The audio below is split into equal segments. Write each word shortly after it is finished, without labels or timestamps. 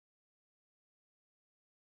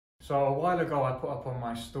So a while ago I put up on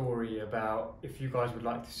my story about if you guys would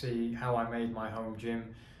like to see how I made my home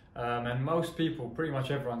gym, and most people, pretty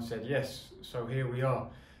much everyone, said yes, so here we are.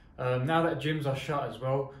 Now that gyms are shut as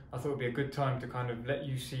well, I thought it would be a good time to kind of let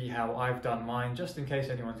you see how I've done mine, just in case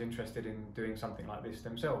anyone's interested in doing something like this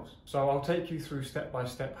themselves. So I'll take you through step by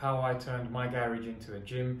step how I turned my garage into a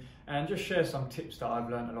gym and just share some tips that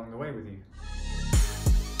I've learned along the way with you.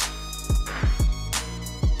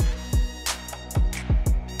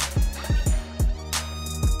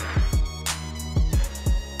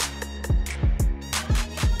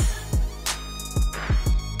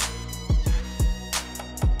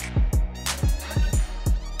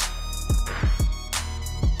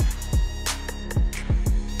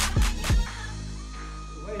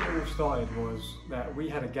 Started was that we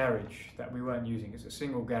had a garage that we weren't using. It's a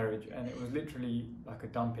single garage and it was literally like a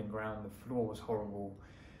dumping ground. The floor was horrible.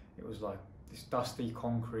 It was like this dusty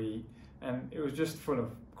concrete and it was just full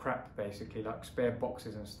of crap, basically, like spare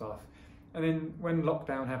boxes and stuff. And then when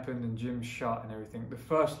lockdown happened and gyms shut and everything, the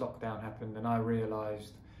first lockdown happened and I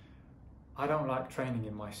realized I don't like training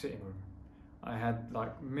in my sitting room. I had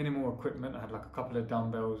like minimal equipment. I had like a couple of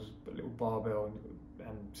dumbbells, a little barbell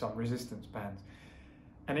and some resistance bands.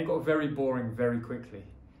 And it got very boring very quickly.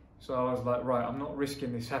 So I was like, right, I'm not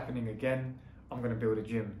risking this happening again. I'm going to build a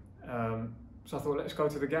gym. So I thought, let's go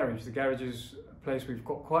to the garage. The garage is a place we've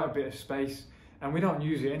got quite a bit of space and we don't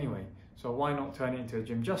use it anyway. So why not turn it into a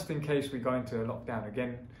gym? Just in case we go into lockdown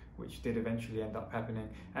again, which did eventually end up happening,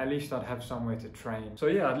 at least I'd have somewhere to train. So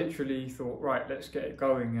yeah, I literally thought, right, let's get it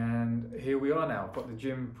going, and here we are now. Got the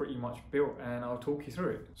gym pretty much built and I'll talk you through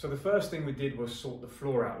it. So the first thing we did was sort the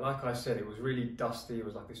floor out. Like I said, it was really dusty. It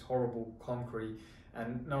was like this horrible concrete,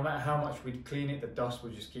 and no matter how much we'd clean it, the dust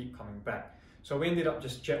would just keep coming back. So we ended up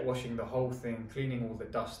just jet washing the whole thing, cleaning all the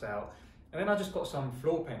dust out. And then I just got some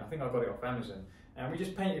floor paint. I think I got it off Amazon. And we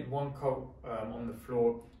just painted one coat on the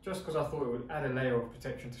floor just because I thought it would add a layer of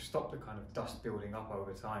protection to stop the kind of dust building up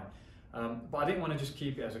over time. But I didn't want to just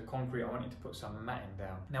keep it as a concrete. I wanted to put some matting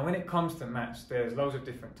down. Now when it comes to mats, there's loads of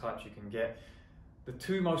different types you can get. The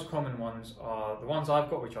two most common ones are the ones I've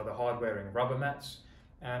got, which are the hard-wearing rubber mats,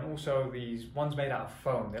 and also these ones made out of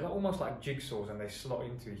foam. They're almost like jigsaws and they slot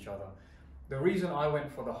into each other. The reason I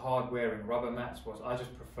went for the hard-wearing rubber mats was I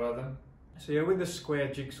just prefer them. So yeah, with the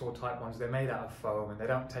square jigsaw type ones, they're made out of foam and they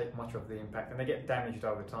don't take much of the impact and they get damaged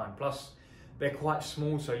over time. Plus, they're quite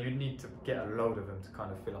small, so you need to get a load of them to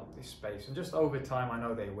kind of fill up this space. And just over time, I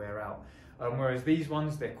know they wear out. Whereas these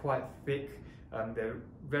ones, they're quite thick. They're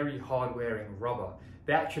very hard-wearing rubber.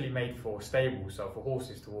 They're actually made for stables, so for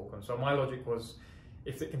horses to walk on. So my logic was,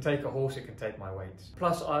 if it can take a horse, it can take my weights.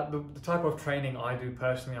 Plus, the type of training I do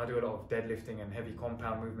personally, I do a lot of deadlifting and heavy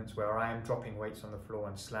compound movements where I am dropping weights on the floor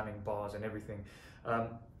and slamming bars and everything.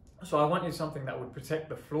 So I wanted something that would protect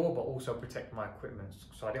the floor, but also protect my equipment.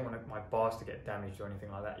 So I didn't want my bars to get damaged or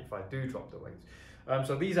anything like that if I do drop the weights.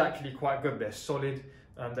 So these are actually quite good. They're solid.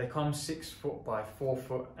 They come 6 foot by 4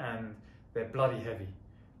 foot and they're bloody heavy.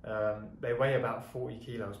 They weigh about 40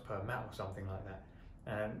 kilos per mat or something like that.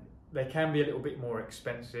 And they can be a little bit more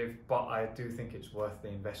expensive, but I do think it's worth the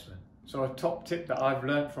investment. So a top tip that I've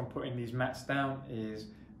learned from putting these mats down is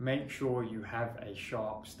make sure you have a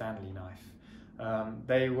sharp Stanley knife.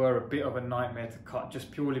 They were a bit of a nightmare to cut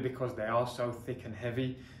just purely because they are so thick and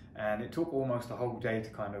heavy, and it took almost a whole day to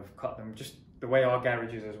kind of cut them. Just the way our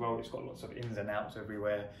garage is as well, it's got lots of ins and outs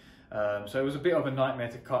everywhere. So it was a bit of a nightmare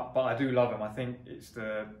to cut, but I do love them. I think it's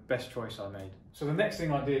the best choice I made. So the next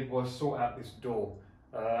thing I did was sort out this door.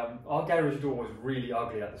 Our garage door was really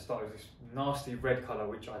ugly at the start. It was this nasty red colour,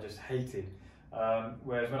 which I just hated.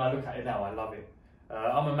 Whereas when I look at it now, I love it.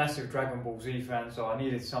 I'm a massive Dragon Ball Z fan, so I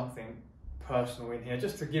needed something personal in here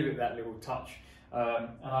just to give it that little touch. And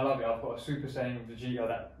I love it. I've got a Super Saiyan Vegeta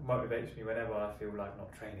that motivates me whenever I feel like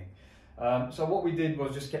not training. So what we did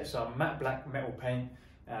was just get some matte black metal paint,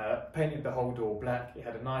 painted the whole door black. It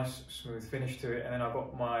had a nice smooth finish to it, and then I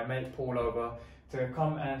got my mate Paul over to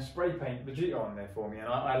come and spray paint Vegeta on there for me, and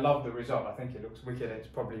I love the result. I think it looks wicked. It's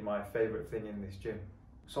probably my favourite thing in this gym.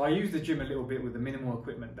 So I used the gym a little bit with the minimal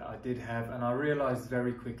equipment that I did have, and I realised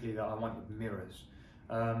very quickly that I wanted mirrors.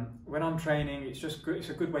 When I'm training, it's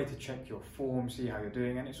a good way to check your form, see how you're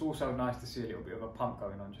doing, and it's also nice to see a little bit of a pump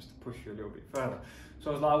going on just to push you a little bit further. So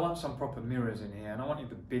I was like, I want some proper mirrors in here, and I wanted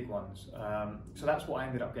the big ones. So that's what I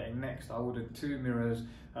ended up getting next. I ordered 2 mirrors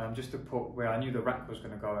just to put where I knew the rack was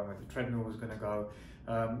going to go and where the treadmill was going to go.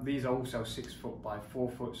 These are also 6 foot by 4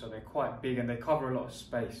 foot, so they're quite big and they cover a lot of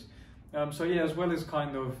space. So yeah, as well as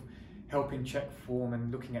kind of helping check form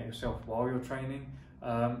and looking at yourself while you're training,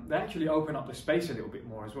 they actually open up the space a little bit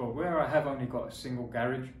more as well. Where I have only got a single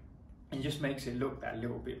garage, It just makes it look that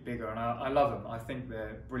little bit bigger, and I love them. I think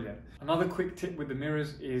they're brilliant. Another quick tip with the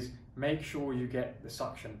mirrors is make sure you get the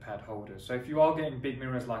suction pad holders. So if you are getting big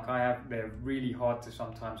mirrors like I have, they're really hard to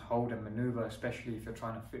sometimes hold and maneuver, especially if you're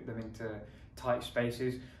trying to fit them into tight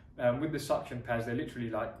spaces. With the suction pads, they're literally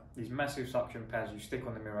like these massive suction pads you stick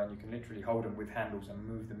on the mirror, and you can literally hold them with handles and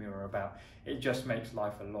move the mirror about. It just makes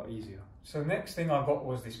life a lot easier. So next thing I got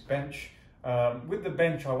was this bench. With the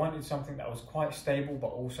bench, I wanted something that was quite stable but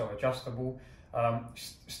also adjustable.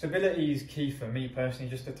 Stability is key for me personally,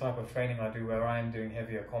 just the type of training I do where I am doing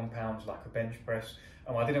heavier compounds like a bench press.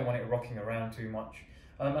 I didn't want it rocking around too much.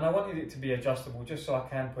 And I wanted it to be adjustable just so I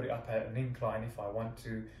can put it up at an incline if I want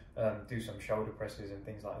to do some shoulder presses and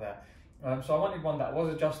things like that. So I wanted one that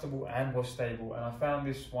was adjustable and was stable, and I found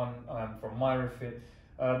this one from MyRefit.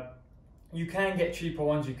 You can get cheaper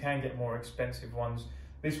ones, you can get more expensive ones.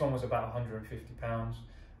 This one was about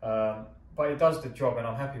 £150, but it does the job and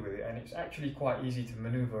I'm happy with it, and it's actually quite easy to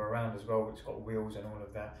maneuver around as well. It's got wheels and all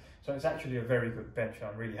of that, so it's actually a very good bench and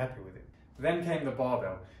I'm really happy with it. Then came the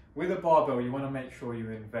barbell. With a barbell, you want to make sure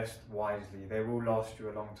you invest wisely. They will last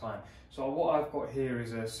you a long time. So what I've got here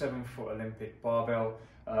is a 7-foot Olympic barbell.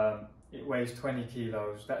 It weighs 20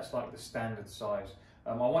 kilos. That's like the standard size.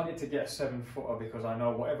 I wanted to get a 7-footer because I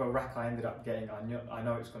know whatever rack I ended up getting, I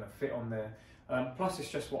know it's going to fit on there. Plus it's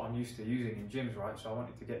just what I'm used to using in gyms, right? So I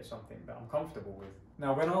wanted to get something that I'm comfortable with.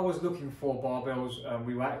 Now, when I was looking for barbells,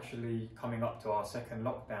 we were actually coming up to our second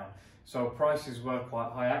lockdown. So prices were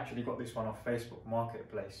quite high. I actually got this one off Facebook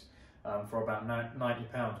Marketplace for about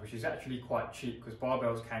 £90, which is actually quite cheap because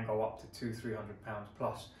barbells can go up to £200–300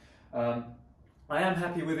 plus. I am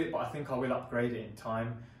happy with it, but I think I will upgrade it in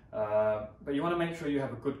time. But you want to make sure you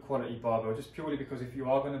have a good quality barbell, just purely because if you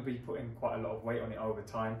are going to be putting quite a lot of weight on it over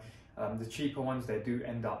time, the cheaper ones, they do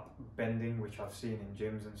end up bending, which I've seen in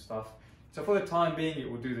gyms and stuff. So for the time being, it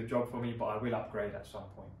will do the job for me, but I will upgrade at some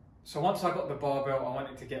point. So once I got the barbell, I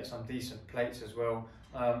wanted to get some decent plates as well.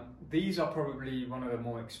 These are probably one of the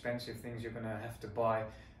more expensive things you're going to have to buy.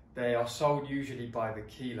 They are sold usually by the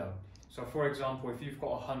kilo. So for example, if you've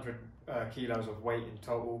got 100 kilos of weight in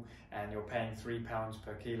total and you're paying £3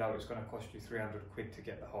 per kilo, it's going to cost you 300 quid to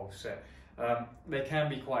get the whole set. They can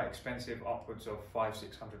be quite expensive, upwards of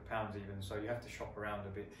 £500–600 even, so you have to shop around a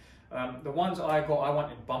bit. The ones I got, I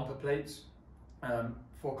wanted bumper plates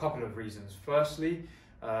for a couple of reasons. Firstly,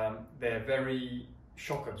 they're very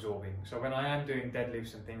shock absorbing, so when I am doing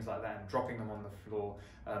deadlifts and things like that and dropping them on the floor,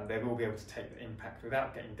 they will be able to take the impact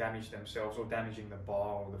without getting damaged themselves or damaging the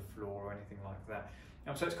bar or the floor or anything like that.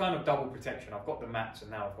 So it's kind of double protection. I've got the mats and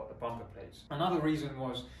now I've got the bumper plates. Another reason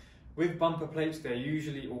was, with bumper plates, they're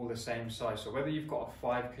usually all the same size. So whether you've got a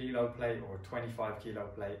 5 kilo plate or a 25 kilo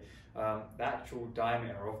plate, the actual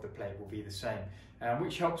diameter of the plate will be the same,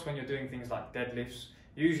 which helps when you're doing things like deadlifts.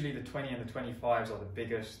 Usually the 20 and the 25s are the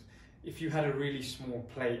biggest. If you had a really small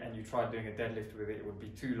plate and you tried doing a deadlift with it, it would be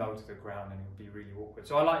too low to the ground and it would be really awkward.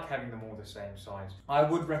 So I like having them all the same size. I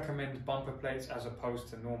would recommend bumper plates as opposed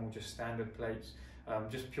to normal, just standard plates,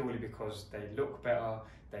 just purely because they look better,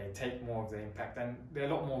 they take more of the impact, and they're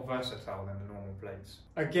a lot more versatile than the normal plates.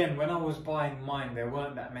 Again, when I was buying mine, there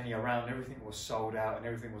weren't that many around. Everything was sold out and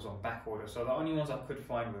everything was on back order. So the only ones I could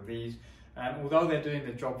find were these. And although they're doing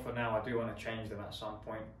the job for now, I do want to change them at some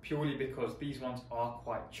point, purely because these ones are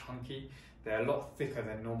quite chunky. They're a lot thicker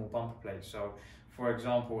than normal bumper plates. So for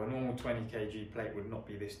example, a normal 20 kg plate would not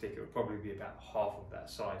be this thick. It would probably be about half of that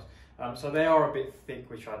size. So they are a bit thick,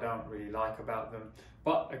 which I don't really like about them.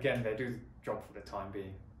 But again, they do the job for the time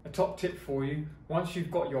being. A top tip for you, once you've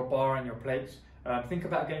got your bar and your plates, think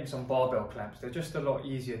about getting some barbell clamps. They're just a lot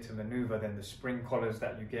easier to maneuver than the spring collars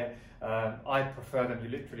that you get. I prefer them. You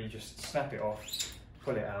literally just snap it off,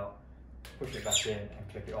 pull it out, push it back in and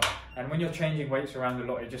clip it on. And when you're changing weights around a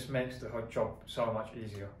lot, it just makes the job so much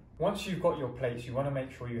easier. Once you've got your plates, you want to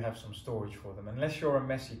make sure you have some storage for them. Unless you're a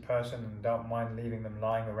messy person and don't mind leaving them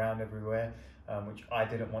lying around everywhere, which I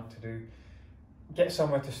didn't want to do, get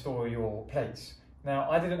somewhere to store your plates.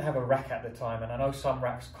 Now, I didn't have a rack at the time, and I know some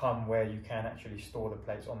racks come where you can actually store the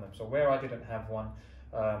plates on them. So where I didn't have one,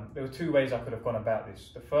 there were two ways I could have gone about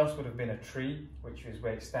this. The first would have been a tree, which is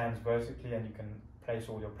where it stands vertically and you can place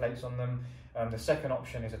all your plates on them. The second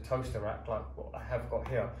option is a toaster rack, like what I have got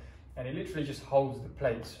here. And it literally just holds the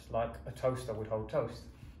plates like a toaster would hold toast.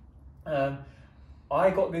 I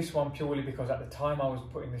got this one purely because at the time I was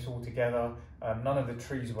putting this all together, none of the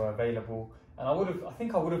trees were available. And I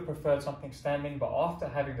think I would have preferred something standing, but after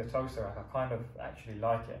having the toaster rack, I kind of actually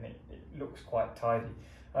like it, and it looks quite tidy.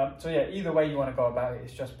 So yeah, either way you want to go about it,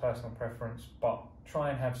 it's just personal preference, but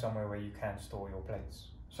try and have somewhere where you can store your plates.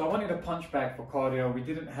 So I wanted a punch bag for cardio. We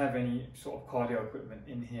didn't have any sort of cardio equipment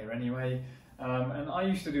in here anyway. And I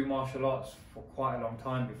used to do martial arts for quite a long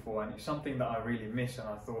time before, and it's something that I really miss, and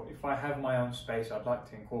I thought if I have my own space, I'd like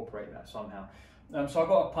to incorporate that somehow. So I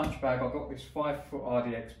got a punch bag. I got this 5-foot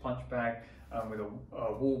RDX punch bag with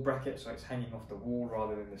a wall bracket, so it's hanging off the wall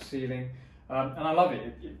rather than the ceiling. And I love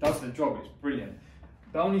it. It does the job. It's brilliant.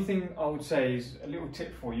 The only thing I would say is a little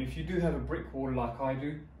tip for you. If you do have a brick wall like I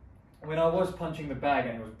do, when I was punching the bag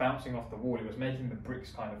and it was bouncing off the wall, it was making the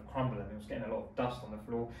bricks kind of crumble and it was getting a lot of dust on the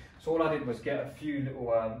floor. So all I did was get a few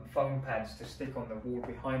little foam pads to stick on the wall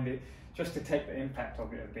behind it, just to take the impact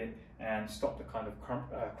of it a bit and stop the kind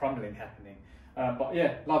of crumbling happening. But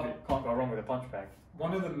yeah, love it. Can't go wrong with a punch bag.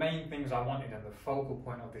 One of the main things I wanted and the focal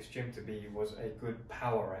point of this gym to be was a good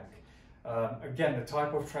power rack. Again, the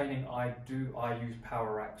type of training I do, I use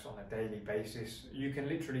power racks on a daily basis. You can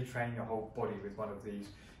literally train your whole body with one of these.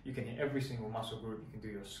 You can hit every single muscle group. You can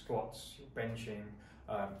do your squats, your benching.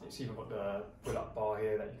 It's even got the pull-up bar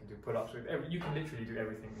here that you can do pull-ups with. You can literally do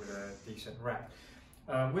everything with a decent rack.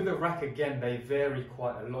 With a rack, again, they vary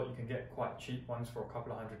quite a lot. You can get quite cheap ones for a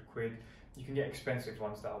couple of £100. You can get expensive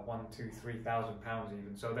ones that are £1,000, £2,000, £3,000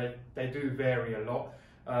 even. So they do vary a lot.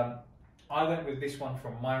 I went with this one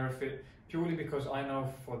from MyraFit purely because I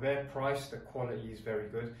know for their price the quality is very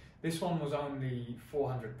good. This one was only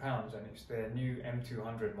 £400 and it's their new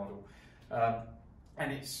M200 model,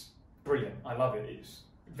 and it's brilliant. I love it. It's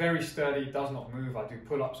very sturdy, does not move. I do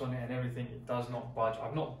pull-ups on it and everything. It does not budge.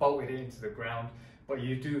 I've not bolted it into the ground, but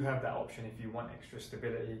you do have that option if you want extra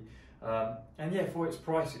stability. And yeah, for its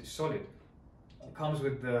price, it's solid. It comes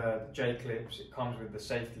with the J-clips, it comes with the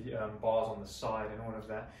safety bars on the side and all of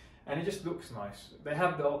that, and it just looks nice. They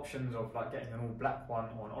have the options of like getting an all black one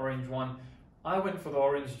or an orange one. I went for the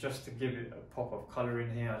orange just to give it a pop of colour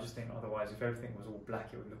in here. I just think otherwise if everything was all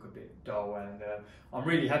black it would look a bit dull, and I'm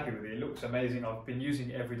really happy with it. It looks amazing. I've been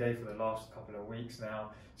using it every day for the last couple of weeks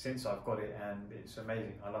now since I've got it, and it's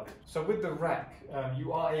amazing. I love it. So with the rack,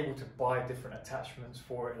 you are able to buy different attachments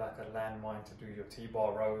for it, like a landmine to do your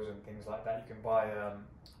T-bar rows and things like that. You can buy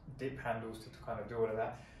dip handles to kind of do all of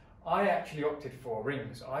that. I actually opted for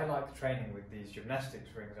rings. I like training with these gymnastics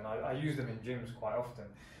rings, and I use them in gyms quite often.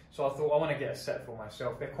 So I thought I want to get a set for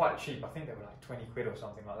myself. They're quite cheap. I think they were like 20 quid or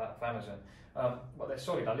something like that off Amazon. But they're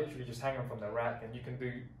solid. I literally just hang them from the rack, and you can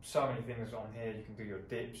do so many things on here. You can do your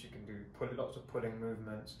dips, you can do lots of pulling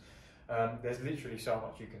movements. There's literally so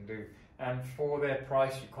much you can do. And for their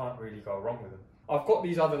price, you can't really go wrong with them. I've got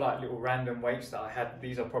these other like little random weights that I had.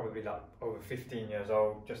 These are probably like over 15 years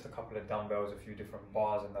old. Just a couple of dumbbells, a few different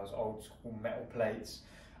bars, and those old school metal plates.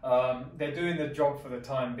 They're doing the job for the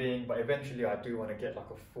time being, but eventually I do want to get like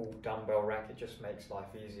a full dumbbell rack. It just makes life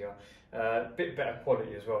easier. A bit better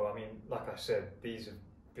quality as well. I mean, like I said, these have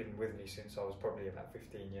been with me since I was probably about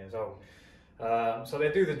 15 years old. So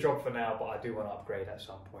they do the job for now, but I do want to upgrade at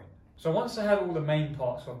some point. So once I had all the main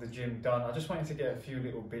parts of the gym done, I just wanted to get a few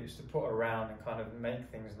little bits to put around and kind of make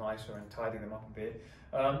things nicer and tidy them up a bit.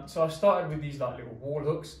 So I started with these like little wall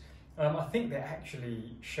hooks. I think they're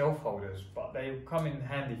actually shelf holders, but they come in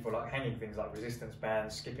handy for like hanging things like resistance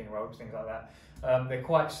bands, skipping ropes, things like that. They're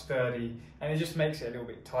quite sturdy, and it just makes it a little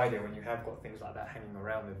bit tidier when you have got things like that hanging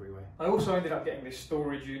around everywhere. I also ended up getting this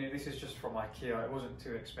storage unit. This is just from IKEA. It wasn't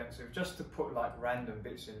too expensive, just to put like random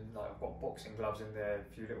bits in. Like I've got boxing gloves in there,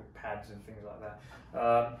 a few little pads and things like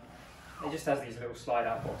that. It just has these little slide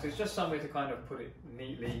out boxes, just somewhere to kind of put it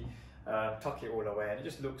neatly, tuck it all away, and it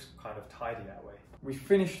just looks kind of tidy that way. We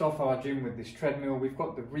finished off our gym with this treadmill. We've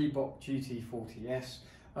got the Reebok GT40S.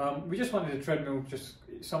 We just wanted a treadmill, just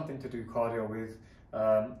something to do cardio with.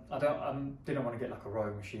 I didn't want to get like a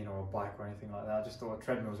rowing machine or a bike or anything like that. I just thought a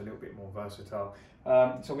treadmill was a little bit more versatile.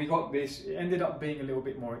 So we got this. It ended up being a little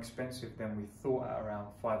bit more expensive than we thought, at around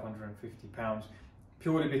 £550,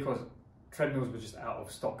 purely because treadmills were just out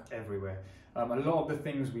of stock everywhere. A lot of the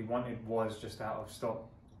things we wanted was just out of stock,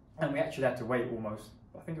 and we actually had to wait almost,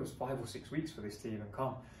 I think it was 5 or 6 weeks for this to even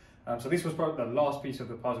come. So this was probably the last piece of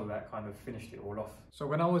the puzzle that kind of finished it all off. So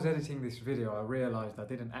when I was editing this video, I realised I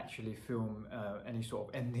didn't actually film any sort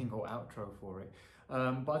of ending or outro for it.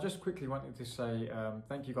 But I just quickly wanted to say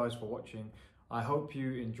thank you guys for watching. I hope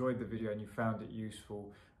you enjoyed the video and you found it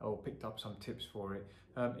useful or picked up some tips for it.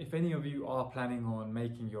 If any of you are planning on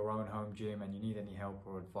making your own home gym and you need any help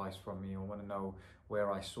or advice from me, or want to know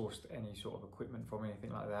where I sourced any sort of equipment from,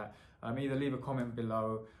 anything like that, either leave a comment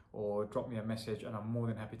below or drop me a message, and I'm more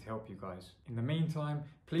than happy to help you guys. In the meantime,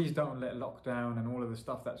 please don't let lockdown and all of the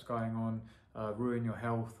stuff that's going on ruin your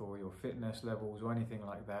health or your fitness levels or anything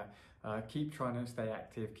like that. Keep trying to stay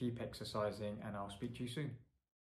active, keep exercising, and I'll speak to you soon.